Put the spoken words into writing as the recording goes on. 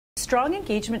strong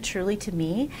engagement truly to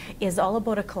me is all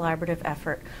about a collaborative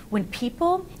effort. When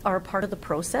people are a part of the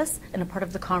process and a part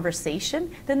of the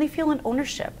conversation, then they feel an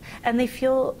ownership and they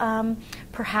feel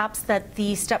perhaps that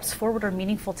the steps forward are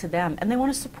meaningful to them and they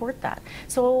want to support that.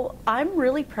 So I'm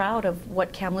really proud of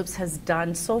what Kamloops has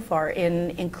done so far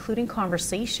in including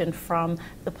conversation from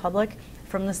the public,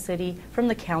 from the city, from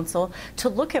the council, to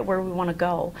look at where we want to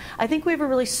go. I think we have a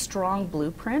really strong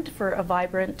blueprint for a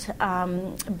vibrant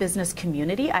business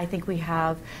community. I think we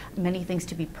have many things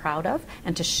to be proud of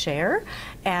and to share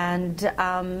and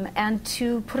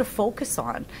to put a focus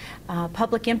on.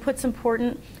 Public input's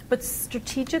important, but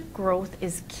strategic growth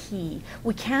is key.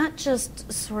 We can't just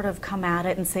sort of come at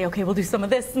it and say, okay, we'll do some of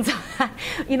this and some of that.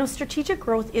 You know, strategic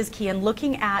growth is key, and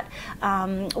looking at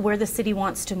where the city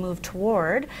wants to move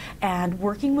toward and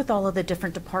working with all of the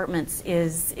different departments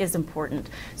is important.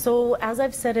 So as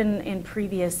I've said in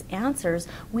previous answers,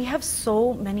 we have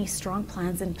so many strong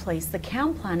plans in place. The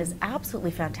CAM plan is absolutely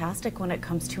fantastic when it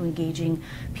comes to engaging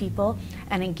people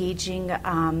and engaging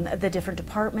the different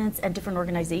departments and different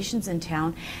organizations in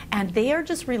town. And they are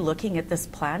just relooking at this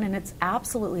plan, and it's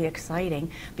absolutely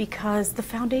exciting because the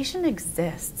foundation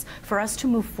exists for us to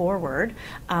move forward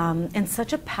in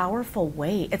such a powerful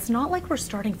way. It's not like we're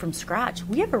starting from scratch.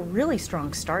 We have a really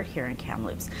strong start here in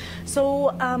Kamloops.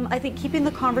 So I think keeping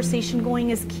the conversation going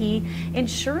is key,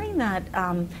 ensuring that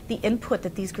the input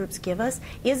that these groups give us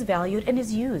is valued and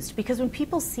is used, because when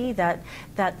people see that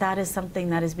is something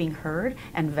that is being heard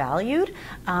and valued,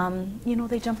 you know,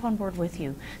 they jump on board with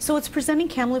you. So it's presenting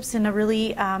Kamloops in a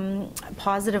really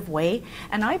positive way,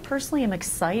 and I personally am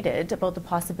excited about the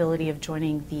possibility of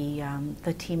joining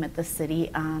the team at the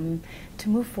city to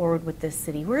move forward with this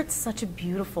city. We're at such a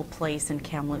beautiful place in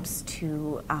Kamloops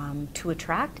to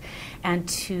attract and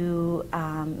to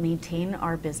maintain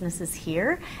our businesses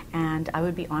here, and I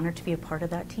would be honored to be a part of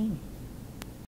that team.